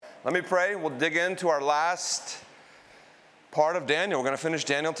Let me pray. We'll dig into our last part of Daniel. We're going to finish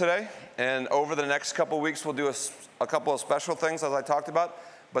Daniel today. And over the next couple of weeks, we'll do a couple of special things, as I talked about.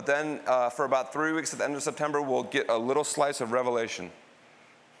 But then for about 3 weeks at the end of September, we'll get a little slice of Revelation.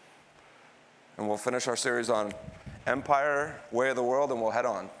 And we'll finish our series on Empire, Way of the World, and we'll head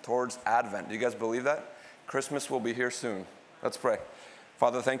on towards Advent. Do you guys believe that? Christmas will be here soon. Let's pray.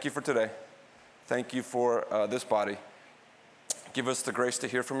 Father, thank you for today. Thank you for this body. Give us the grace to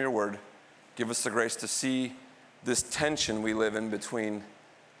hear from your word. Give us the grace to see this tension we live in between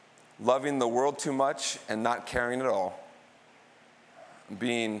loving the world too much and not caring at all.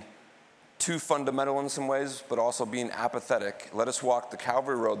 Being too fundamental in some ways, but also being apathetic. Let us walk the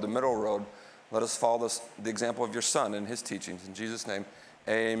Calvary road, the middle road. Let us follow the example of your son and his teachings. In Jesus' name,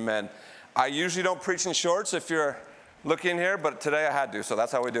 amen. I usually don't preach in shorts if you're looking here, but today I had to, so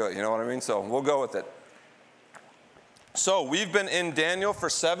that's how we do it. You know what I mean? So we'll go with it. So we've been in Daniel for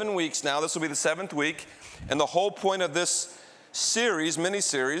 7 weeks now. This will be the 7th week. And the whole point of this series,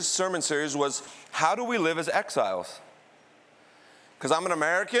 mini-series, sermon series, was how do we live as exiles? Because I'm an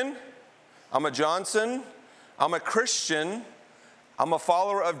American, I'm a Johnson, I'm a Christian, I'm a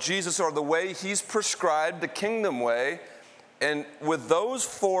follower of Jesus or the way he's prescribed, the kingdom way. And with those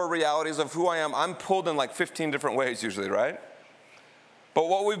 4 realities of who I am, I'm pulled in like 15 different ways usually, right? But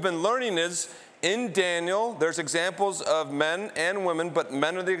what we've been learning is in Daniel, there's examples of men and women, but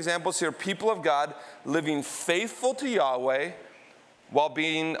men are the examples here, people of God living faithful to Yahweh while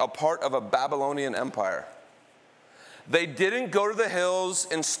being a part of a Babylonian empire. They didn't go to the hills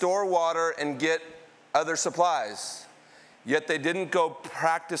and store water and get other supplies. Yet they didn't go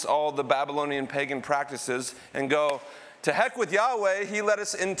practice all the Babylonian pagan practices and go, to heck with Yahweh, he led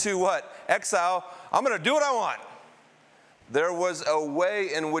us into what? Exile. I'm going to do what I want. There was a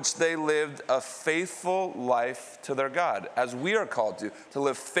way in which they lived a faithful life to their God, as we are called to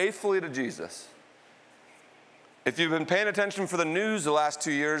live faithfully to Jesus. If you've been paying attention for the news the last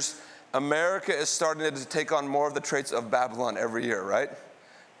 2 years, America is starting to take on more of the traits of Babylon every year, right?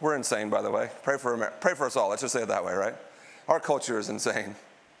 We're insane, by the way. Pray for us all. Let's just say it that way, right? Our culture is insane.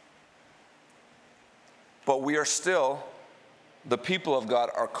 But we are still, the people of God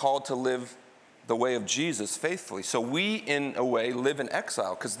are called to live the way of Jesus faithfully. So we, in a way, live in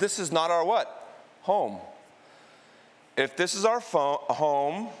exile because this is not our what? Home. If this is our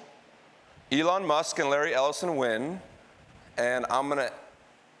home, Elon Musk and Larry Ellison win, and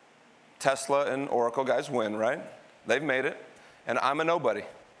Tesla and Oracle guys win, right? They've made it, and I'm a nobody.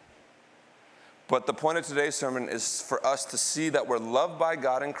 But the point of today's sermon is for us to see that we're loved by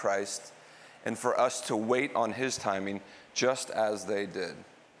God in Christ and for us to wait on his timing just as they did.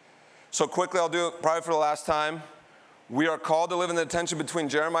 So quickly, I'll do it probably for the last time. We are called to live in the tension between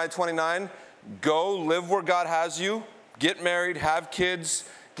Jeremiah 29, go live where God has you, get married, have kids,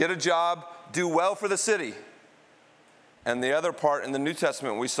 get a job, do well for the city. And the other part in the New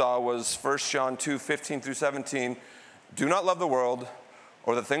Testament we saw was 1 John 2, 15 through 17. Do not love the world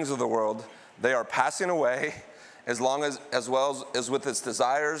or the things of the world. They are passing away as well as with its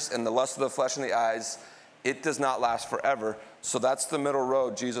desires and the lust of the flesh and the eyes. It does not last forever. So that's the middle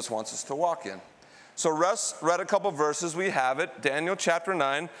road Jesus wants us to walk in. So Russ read a couple verses. We have it. Daniel chapter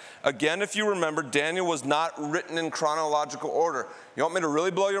 9. Again, if you remember, Daniel was not written in chronological order. You want me to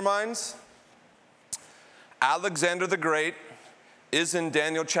really blow your minds? Alexander the Great is in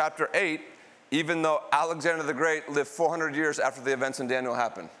Daniel chapter 8, even though Alexander the Great lived 400 years after the events in Daniel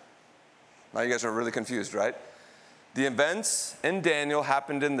happened. Now you guys are really confused, right? The events in Daniel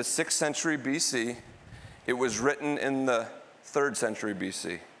happened in the 6th century BC. It was written in the 3rd century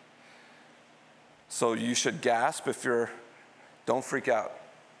BC. So you should gasp don't freak out,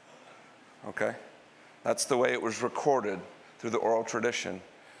 okay? That's the way it was recorded through the oral tradition.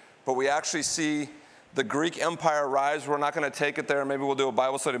 But we actually see the Greek Empire rise. We're not going to take it there. Maybe we'll do a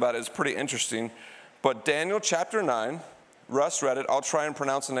Bible study about it. It's pretty interesting. But Daniel chapter 9, Russ read it. I'll try and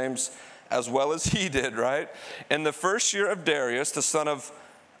pronounce the names as well as he did, right? In the first year of Darius, the son of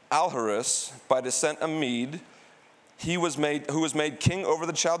Ahasuerus, by descent a Mede, who was made king over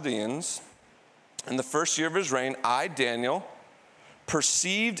the Chaldeans. In the first year of his reign, I, Daniel,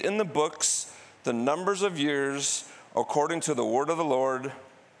 perceived in the books the numbers of years according to the word of the Lord,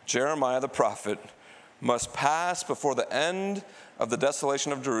 Jeremiah the prophet, must pass before the end of the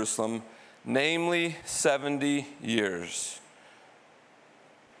desolation of Jerusalem, namely 70 years.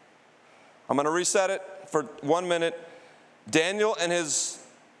 I'm going to reset it for 1 minute. Daniel and his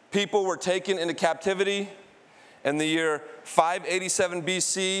people were taken into captivity in the year 587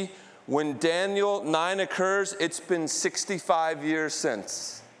 BC. When Daniel 9 occurs, it's been 65 years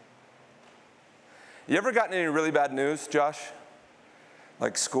since. You ever gotten any really bad news, Josh?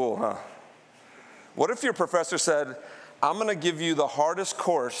 Like school, huh? What if your professor said, I'm going to give you the hardest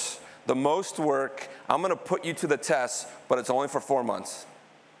course, the most work, I'm going to put you to the test, but it's only for 4 months?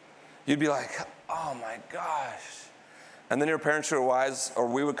 You'd be like, oh my gosh. And then your parents are wise, or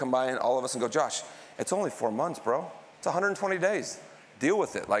we would combine all of us and go, Josh, it's only 4 months, bro. It's 120 days. Deal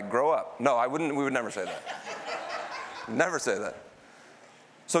with it, like grow up. No, we would never say that. Never say that.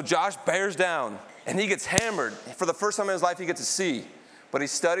 So Josh bears down, and he gets hammered. For the first time in his life, he gets a C. But he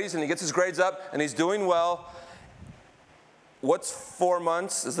studies, and he gets his grades up, and he's doing well. What's 4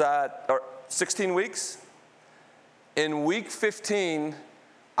 months? Is that 16 weeks? In week 15,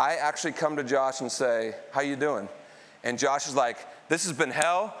 I actually come to Josh and say, how you doing? And Josh is like, this has been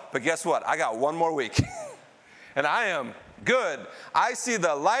hell, but guess what? I got 1 more week. And I am good. I see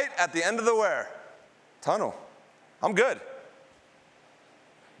the light at the end of the where? Tunnel. I'm good.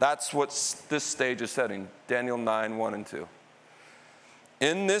 That's what this stage is setting. Daniel 9, 1 and 2.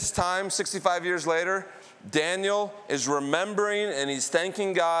 In this time, 65 years later, Daniel is remembering and he's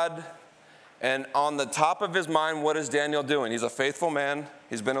thanking God. And on the top of his mind, what is Daniel doing? He's a faithful man.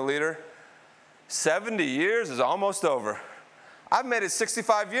 He's been a leader. 70 years is almost over. I've made it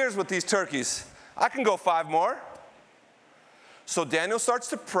 65 years with these turkeys. I can go 5 more. So Daniel starts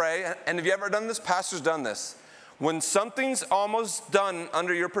to pray. And have you ever done this? Pastor's done this. When something's almost done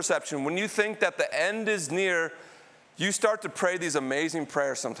under your perception, when you think that the end is near, you start to pray these amazing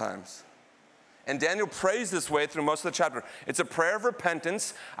prayers sometimes. And Daniel prays this way through most of the chapter. It's a prayer of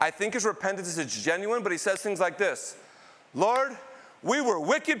repentance. I think his repentance is genuine, but he says things like this. Lord, we were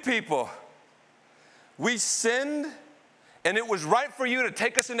wicked people. We sinned, and it was right for you to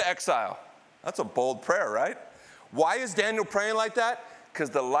take us into exile. That's a bold prayer, right? Why is Daniel praying like that? Because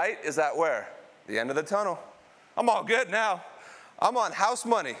the light is at where? The end of the tunnel. I'm all good now. I'm on house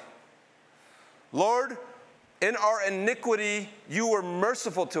money. Lord, in our iniquity, you were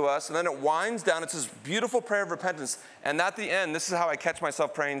merciful to us. And then it winds down. It's this beautiful prayer of repentance. And at the end, this is how I catch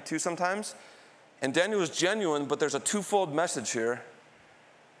myself praying too sometimes. And Daniel is genuine, but there's a twofold message here.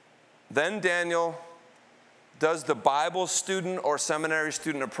 Then Daniel does the Bible student or seminary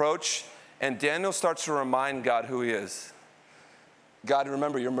student approach. And Daniel starts to remind God who he is. God,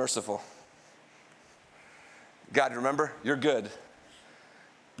 remember, you're merciful. God, remember, you're good.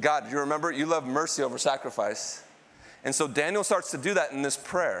 God, you remember, you love mercy over sacrifice. And so Daniel starts to do that in this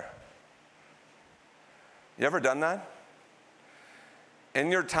prayer. You ever done that? In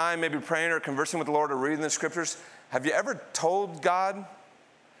your time, maybe praying or conversing with the Lord or reading the scriptures, have you ever told God?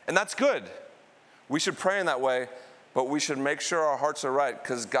 And that's good. We should pray in that way, but we should make sure our hearts are right,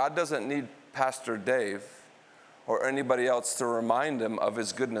 because God doesn't need Pastor Dave or anybody else to remind him of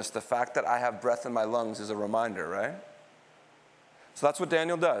his goodness. The fact that I have breath in my lungs is a reminder, right? So that's what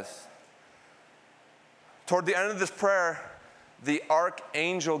Daniel does. Toward the end of this prayer, the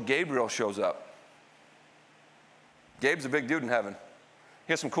archangel Gabriel shows up. Gabe's a big dude in heaven.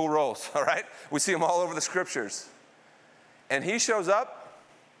 He has some cool roles, all right? We see him all over the scriptures. And he shows up,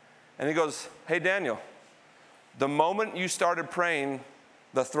 and he goes, hey, Daniel, the moment you started praying,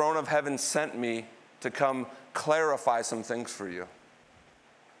 the throne of heaven sent me to come clarify some things for you.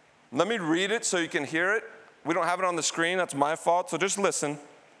 Let me read it so you can hear it. We don't have it on the screen. That's my fault. So just listen.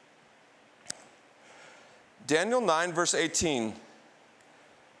 Daniel 9, verse 18.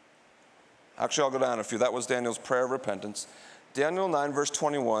 Actually, I'll go down a few. That was Daniel's prayer of repentance. Daniel 9, verse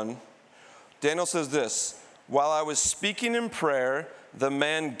 21. Daniel says this. While I was speaking in prayer, the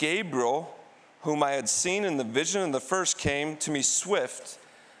man Gabriel, whom I had seen in the vision in the first, came to me swift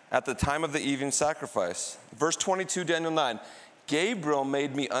at the time of the evening sacrifice. Verse 22, Daniel 9. Gabriel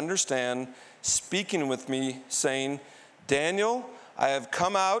made me understand, speaking with me, saying, Daniel, I have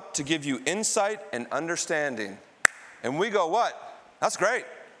come out to give you insight and understanding. And we go, what? That's great.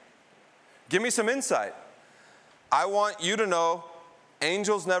 Give me some insight. I want you to know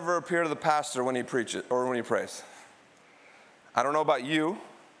angels never appear to the pastor when he preaches or when he prays. I don't know about you,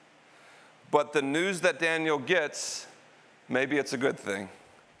 but the news that Daniel gets, maybe it's a good thing.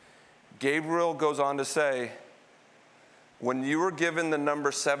 Gabriel goes on to say, when you were given the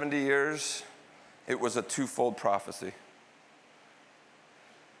number 70 years, it was a twofold prophecy.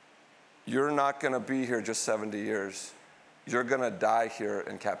 You're not going to be here just 70 years. You're going to die here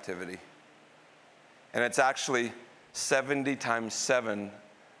in captivity. And it's actually 70 times 7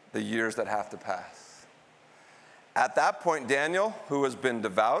 the years that have to pass. At that point, Daniel, who has been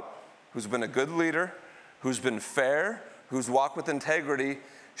devout, who's been a good leader, who's been fair, who's walked with integrity,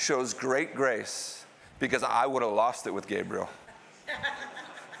 shows great grace, because I would have lost it with Gabriel.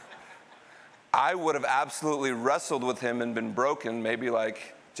 I would have absolutely wrestled with him and been broken, maybe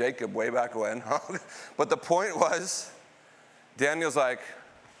like Jacob way back when. But the point was, Daniel's like,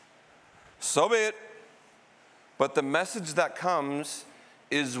 so be it. But the message that comes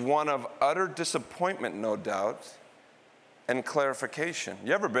is one of utter disappointment, no doubt, and clarification.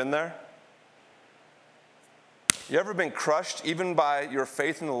 You ever been there? You ever been crushed even by your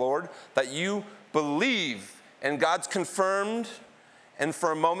faith in the Lord, that you believe and God's confirmed, and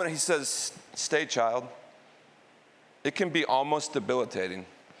for a moment he says, stay, child. It can be almost debilitating,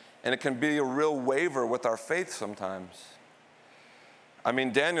 and it can be a real waver with our faith sometimes. I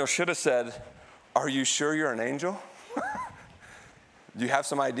mean, Daniel should have said, are you sure you're an angel? Do you have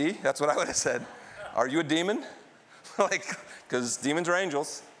some ID? That's what I would have said. Are you a demon? Because demons are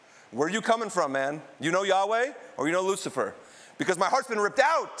angels. Where are you coming from, man? You know Yahweh or you know Lucifer? Because my heart's been ripped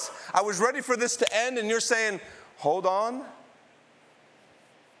out. I was ready for this to end, and you're saying, hold on.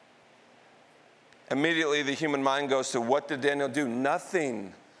 Immediately, the human mind goes to, what did Daniel do?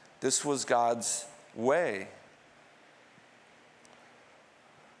 Nothing. This was God's way.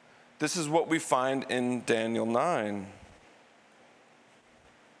 This is what we find in Daniel 9.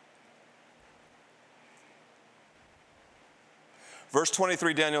 Verse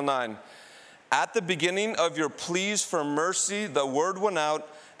 23, Daniel 9. At the beginning of your pleas for mercy, the word went out,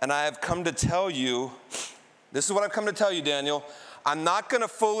 and I have come to tell you, this is what I've come to tell you, Daniel. I'm not going to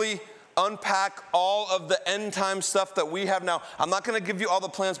fully unpack all of the end time stuff that we have now. I'm not going to give you all the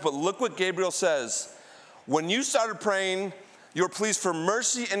plans, but look what Gabriel says. When you started praying, your pleas for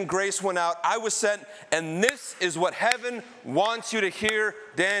mercy and grace went out. I was sent, and this is what heaven wants you to hear,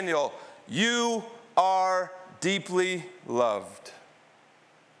 Daniel. You are deeply loved.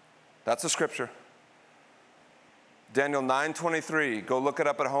 That's the scripture. Daniel 9:23. Go look it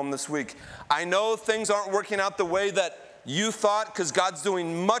up at home this week. I know things aren't working out the way that you thought because God's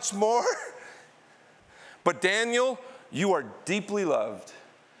doing much more. But Daniel, you are deeply loved.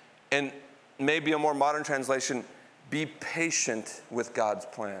 And maybe a more modern translation, be patient with God's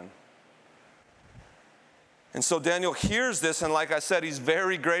plan. And so Daniel hears this, and like I said, he's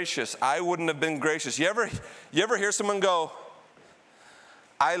very gracious. I wouldn't have been gracious. You ever hear someone go,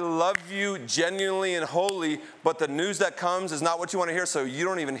 I love you genuinely and wholly, but the news that comes is not what you want to hear, so you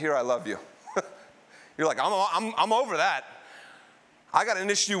don't even hear I love you. You're like, I'm over that. I got an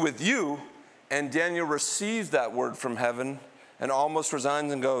issue with you. And Daniel receives that word from heaven and almost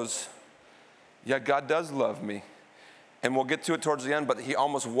resigns and goes, yeah, God does love me. And we'll get to it towards the end, but he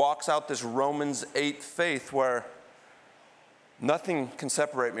almost walks out this Romans 8 faith where nothing can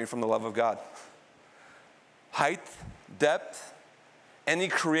separate me from the love of God. Height, depth, any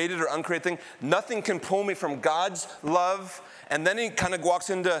created or uncreated thing, nothing can pull me from God's love. And then he kind of walks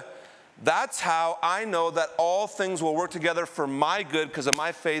into, that's how I know that all things will work together for my good because of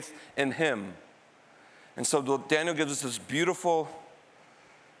my faith in him. And so Daniel gives us this beautiful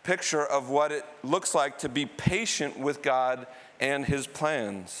picture of what it looks like to be patient with God and his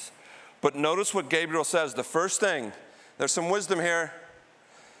plans. But notice what Gabriel says. The first thing, there's some wisdom here.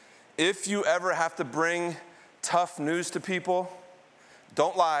 If you ever have to bring tough news to people,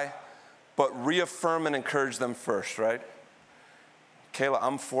 don't lie, but reaffirm and encourage them first, right? Kayla,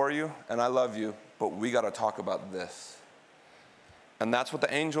 I'm for you and I love you, but we got to talk about this. And that's what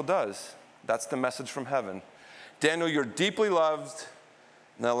the angel does. That's the message from heaven. Daniel, you're deeply loved.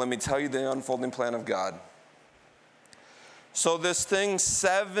 Now let me tell you the unfolding plan of God. So this thing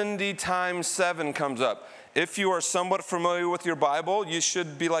 70 times 7 comes up. If you are somewhat familiar with your Bible, you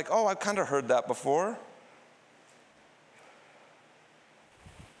should be like, oh, I've kind of heard that before.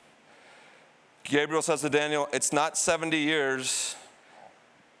 Gabriel says to Daniel, it's not 70 years.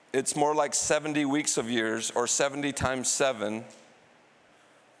 It's more like 70 weeks of years, or 70 times 7.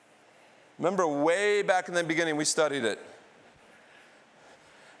 Remember way back in the beginning, we studied it.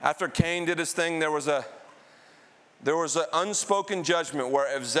 After Cain did his thing, there was an unspoken judgment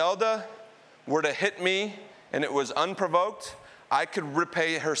where if Zelda were to hit me and it was unprovoked, I could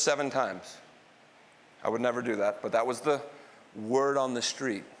repay her 7 times. I would never do that, but that was the word on the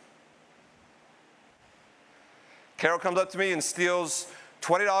street. Carol comes up to me and steals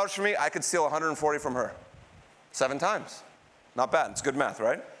 $20 from me, I could steal $140 from her. 7 times. Not bad. It's good math,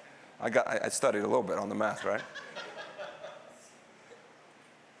 right? I studied a little bit on the math, right?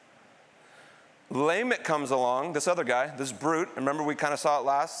 Lamech comes along, this other guy, this brute. Remember we kind of saw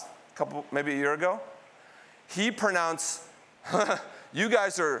it maybe a year ago? He pronounced, you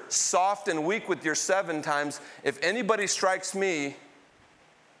guys are soft and weak with your 7 times. If anybody strikes me,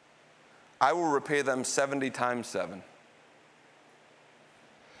 I will repay them 70 times 7.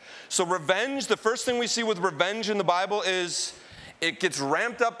 So revenge, the first thing we see with revenge in the Bible is it gets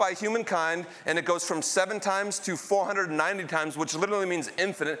ramped up by humankind, and it goes from 7 times to 490 times, which literally means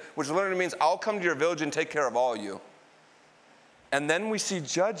infinite, which literally means I'll come to your village and take care of all you. And then we see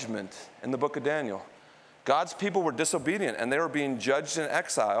judgment in the book of Daniel. God's people were disobedient, and they were being judged in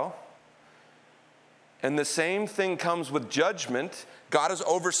exile. And the same thing comes with judgment. God has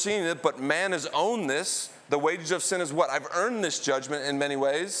overseen it, but man has owned this. The wages of sin is what? I've earned this judgment in many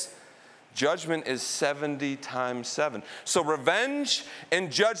ways. Judgment is 70 times 7. So revenge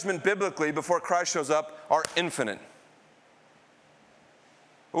and judgment biblically before Christ shows up are infinite.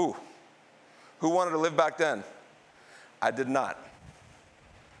 Ooh, who wanted to live back then? I did not.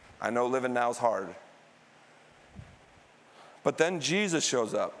 I know living now is hard. But then Jesus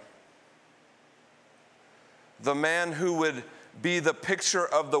shows up. The man who would be the picture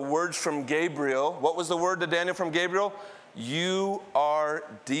of the words from Gabriel. What was the word to Daniel from Gabriel? You are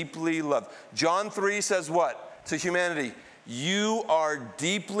deeply loved. John 3 says what to humanity? You are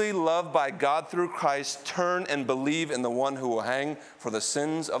deeply loved by God through Christ. Turn and believe in the one who will hang for the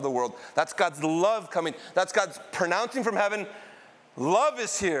sins of the world. That's God's love coming. That's God's pronouncing from heaven. Love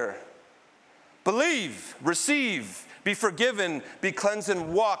is here. Believe, receive, be forgiven, be cleansed,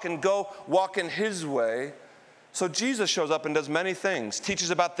 and go walk in his way. So Jesus shows up and does many things,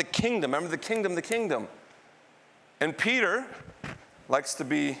 teaches about the kingdom. Remember the kingdom. And Peter likes to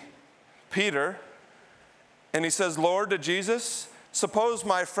be Peter. And he says, Lord, to Jesus, suppose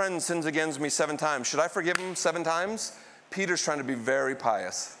my friend sins against me 7 times. Should I forgive him 7 times? Peter's trying to be very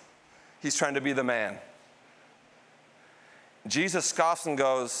pious. He's trying to be the man. Jesus scoffs and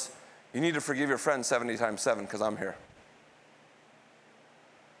goes, you need to forgive your friend 70 times 7 because I'm here.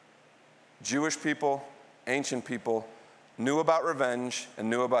 Jewish people, ancient people, knew about revenge and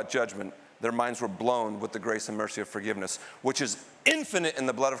knew about judgment. Their minds were blown with the grace and mercy of forgiveness, which is infinite in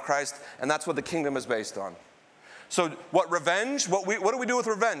the blood of Christ, and that's what the kingdom is based on. So what do we do with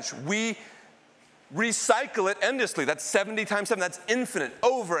revenge? We recycle it endlessly. That's 70 times 7. That's infinite,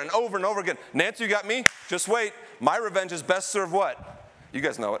 over and over and over again. Nancy, you got me? Just wait. My revenge is best served what? You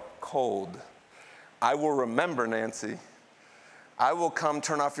guys know it. Cold. I will remember, Nancy. I will come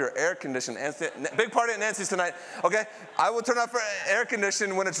turn off your air conditioner. Big party at Nancy's tonight, okay? I will turn off your air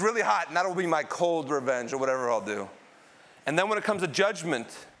conditioner when it's really hot, and that'll be my cold revenge or whatever I'll do. And then when it comes to judgment,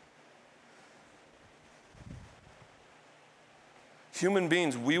 human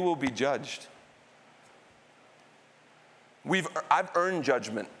beings, we will be judged. I've earned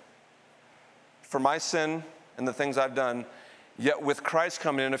judgment for my sin and the things I've done, yet with Christ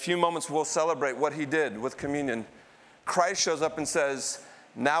coming in a few moments, we'll celebrate what he did with communion. Christ shows up and says,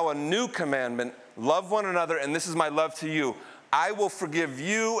 now a new commandment, love one another, and this is my love to you. I will forgive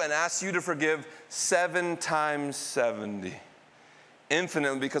you and ask you to forgive 7 times 70,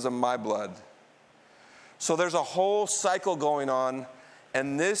 infinitely because of my blood. So there's a whole cycle going on,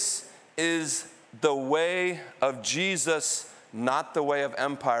 and this is the way of Jesus, not the way of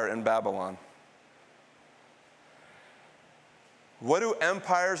empire in Babylon. What do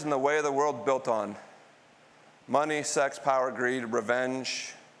empires in the way of the world built on? Money, sex, power, greed,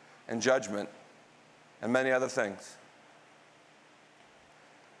 revenge, and judgment, and many other things.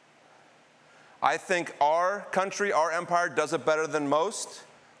 I think our country, our empire, does it better than most.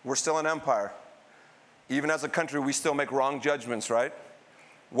 We're still an empire. Even as a country, we still make wrong judgments, right?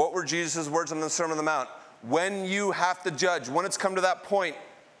 What were Jesus' words on the Sermon on the Mount? When you have to judge, when it's come to that point,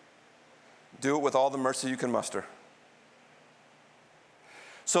 do it with all the mercy you can muster.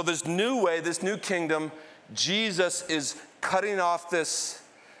 So this new way, this new kingdom, Jesus is cutting off this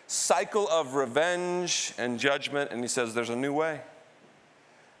cycle of revenge and judgment, and he says there's a new way.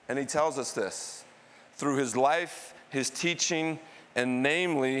 And he tells us this through his life, his teaching, and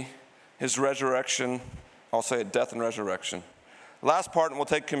namely his resurrection. I'll say it, death and resurrection. Last part, and we'll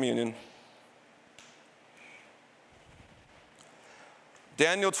take communion.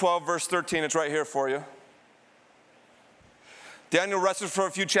 Daniel 12, verse 13, it's right here for you. Daniel wrestles for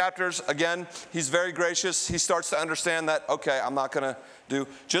a few chapters. Again, he's very gracious. He starts to understand that, okay, I'm not going to do.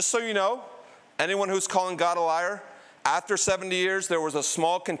 Just so you know, anyone who's calling God a liar, after 70 years, there was a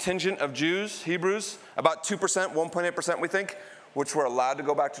small contingent of Jews, Hebrews, about 2%, 1.8% we think, which were allowed to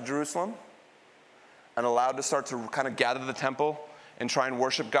go back to Jerusalem and allowed to start to kind of gather the temple and try and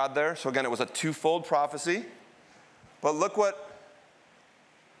worship God there. So again, it was a twofold prophecy. But look what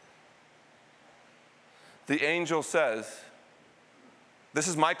the angel says. This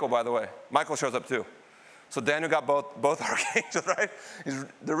is Michael, by the way. Michael shows up too. So Daniel got both archangels, right?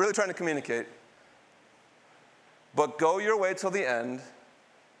 They're really trying to communicate. But go your way till the end,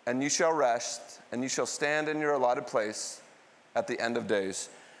 and you shall rest, and you shall stand in your allotted place at the end of days.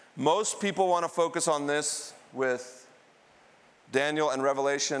 Most people want to focus on this with Daniel and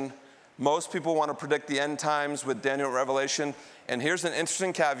Revelation. Most people want to predict the end times with Daniel and Revelation. And here's an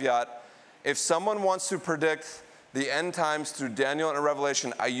interesting caveat. If someone wants to predict the end times through Daniel and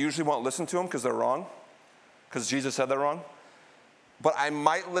Revelation, I usually won't listen to them because they're wrong, because Jesus said they're wrong. But I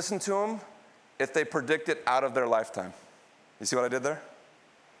might listen to them if they predict it out of their lifetime. You see what I did there?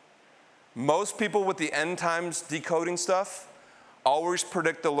 Most people with the end times decoding stuff always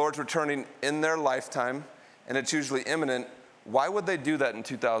predict the Lord's returning in their lifetime, and it's usually imminent. Why would they do that in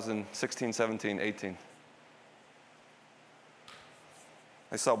 2016, 17, 18?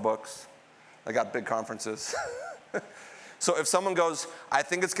 They sell books. They got big conferences. So if someone goes, I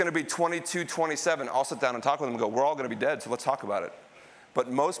think it's going to be 22, 27, I'll sit down and talk with them and go, we're all going to be dead, so let's talk about it.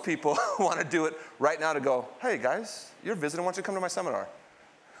 But most people want to do it right now to go, hey guys, you're visiting, why don't you come to my seminar?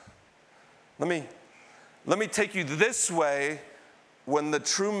 Let me take you this way, when the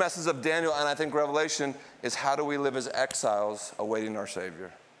true message of Daniel and I think Revelation is how do we live as exiles awaiting our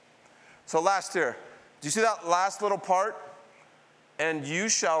Savior. So last year, do you see that last little part? And you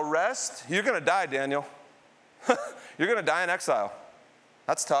shall rest. You're going to die, Daniel. You're going to die in exile.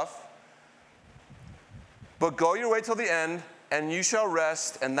 That's tough. But go your way till the end, and you shall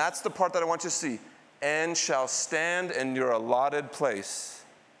rest, and that's the part that I want you to see, and shall stand in your allotted place.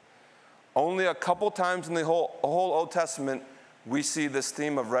 Only a couple times in the whole Old Testament we see this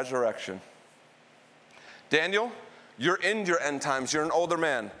theme of resurrection. Daniel, you're in your end times. You're an older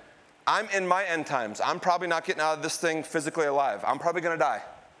man. I'm in my end times. I'm probably not getting out of this thing physically alive. I'm probably going to die.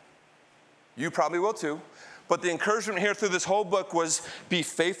 You probably will too. But the encouragement here through this whole book was be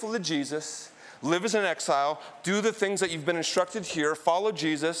faithful to Jesus, live as an exile, do the things that you've been instructed here, follow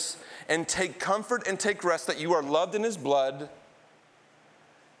Jesus, and take comfort and take rest that you are loved in his blood,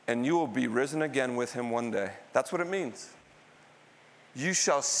 and you will be risen again with him one day. That's what it means. You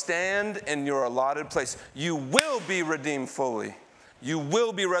shall stand in your allotted place. You will be redeemed fully. You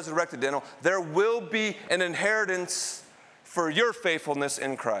will be resurrected, Daniel. There will be an inheritance for your faithfulness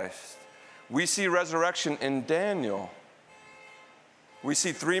in Christ. We see resurrection in Daniel. We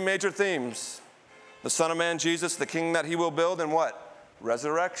see three major themes. The Son of Man, Jesus, the king that he will build, and what?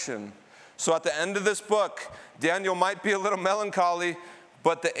 Resurrection. So at the end of this book, Daniel might be a little melancholy,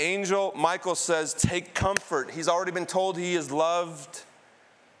 but the angel Michael says, take comfort. He's already been told he is loved.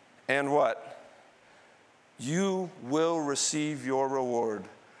 And what? You will receive your reward.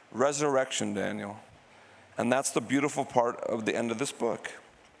 Resurrection, Daniel. And that's the beautiful part of the end of this book.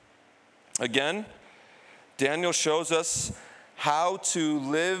 Again, Daniel shows us how to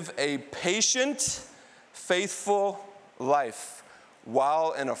live a patient, faithful life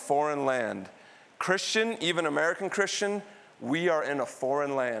while in a foreign land. Christian, even American Christian, we are in a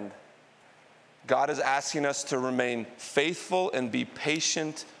foreign land. God is asking us to remain faithful and be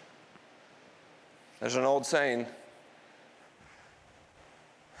patient. There's an old saying,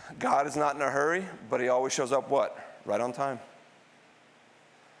 God is not in a hurry, but he always shows up what? Right on time.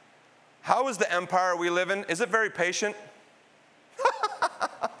 How is the empire we live in? Is it very patient?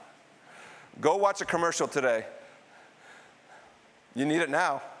 Go watch a commercial today. You need it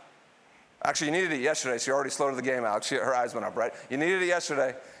now. Actually, you needed it yesterday, so you're already slow to the game, Alex. Her eyes went up, right? You needed it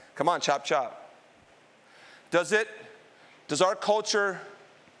yesterday. Come on, chop, chop. Does our culture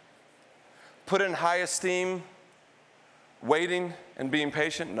put in high esteem waiting and being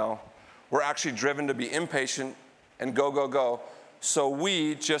patient? No. We're actually driven to be impatient and go, go, go. So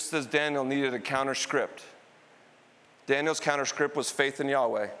we, just as Daniel, needed a counter script. Daniel's counter script was faith in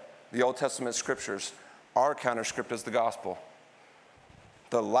Yahweh, the Old Testament scriptures. Our counter script is the gospel.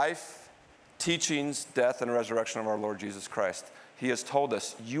 The life, teachings, death, and resurrection of our Lord Jesus Christ. He has told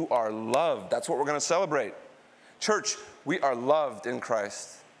us, you are loved. That's what we're going to celebrate. Church, we are loved in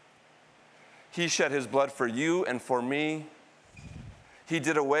Christ. He shed his blood for you and for me. He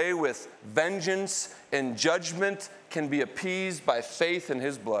did away with vengeance, and judgment can be appeased by faith in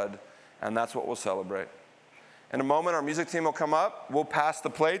his blood, and that's what we'll celebrate. In a moment, our music team will come up. We'll pass the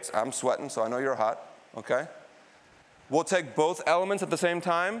plates. I'm sweating, so I know you're hot, okay? We'll take both elements at the same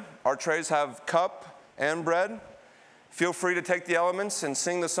time. Our trays have cup and bread. Feel free to take the elements and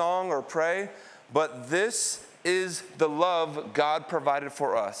sing the song or pray, but this is the love God provided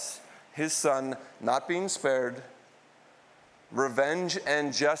for us. His Son not being spared, revenge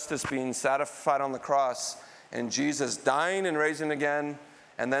and justice being satisfied on the cross, and Jesus dying and raising again,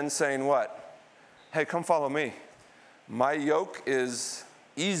 and then saying what? Hey, come follow me. My yoke is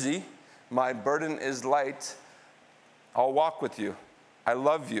easy. My burden is light. I'll walk with you. I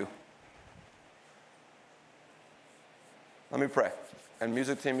love you. Let me pray. And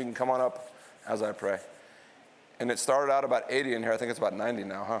music team, you can come on up as I pray. And it started out about 80 in here. I think it's about 90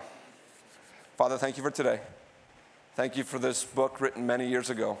 now, huh? Father, thank you for today. Thank you for this book written many years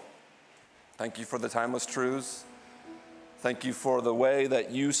ago. Thank you for the timeless truths. Thank you for the way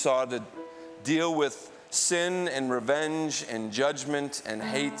that you saw to deal with sin and revenge and judgment and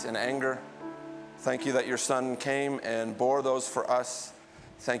hate and anger. Thank you that your Son came and bore those for us.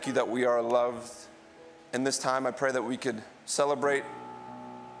 Thank you that we are loved. In this time, I pray that we could celebrate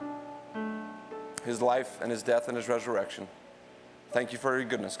his life and his death and his resurrection. Thank you for your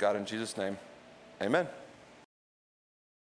goodness, God, in Jesus' name. Amen.